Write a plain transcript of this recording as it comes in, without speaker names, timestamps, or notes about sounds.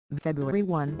February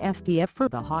 1 STF for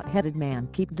the hot-headed man.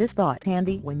 Keep this thought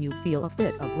handy when you feel a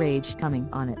fit of rage coming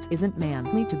on. It isn't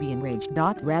manly to be enraged.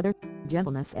 Rather,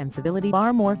 gentleness and civility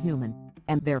are more human,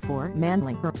 and therefore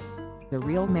manlier. The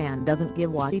real man doesn't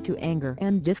give way to anger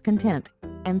and discontent,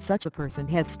 and such a person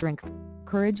has strength,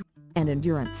 courage, and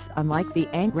endurance, unlike the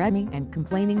angry and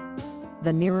complaining.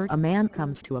 The nearer a man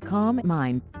comes to a calm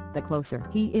mind, the closer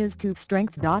he is to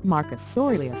strength. Marcus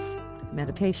Aurelius,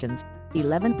 Meditations,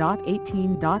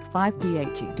 11.18.5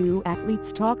 ph. Do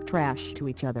athletes talk trash to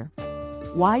each other?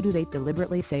 Why do they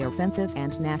deliberately say offensive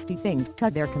and nasty things to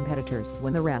their competitors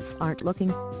when the refs aren't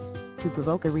looking? To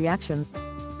provoke a reaction.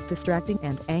 Distracting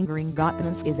and angering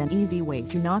opponents is an easy way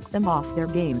to knock them off their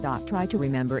game. Try to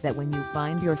remember that when you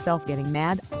find yourself getting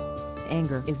mad,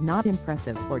 anger is not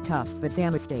impressive or tough, it's a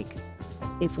mistake.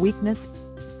 It's weakness.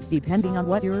 Depending on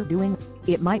what you're doing,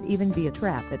 it might even be a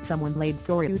trap that someone laid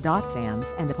for you. Fans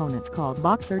and opponents called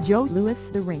boxer Joe Louis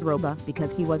the ring robot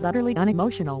because he was utterly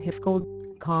unemotional. His cold,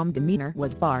 calm demeanor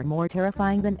was far more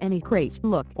terrifying than any crazy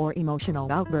look or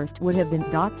emotional outburst would have been.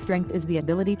 Strength is the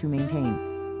ability to maintain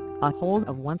a hold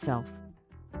of oneself.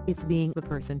 It's being the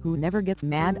person who never gets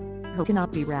mad, who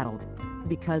cannot be rattled,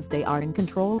 because they are in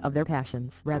control of their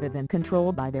passions rather than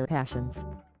controlled by their passions.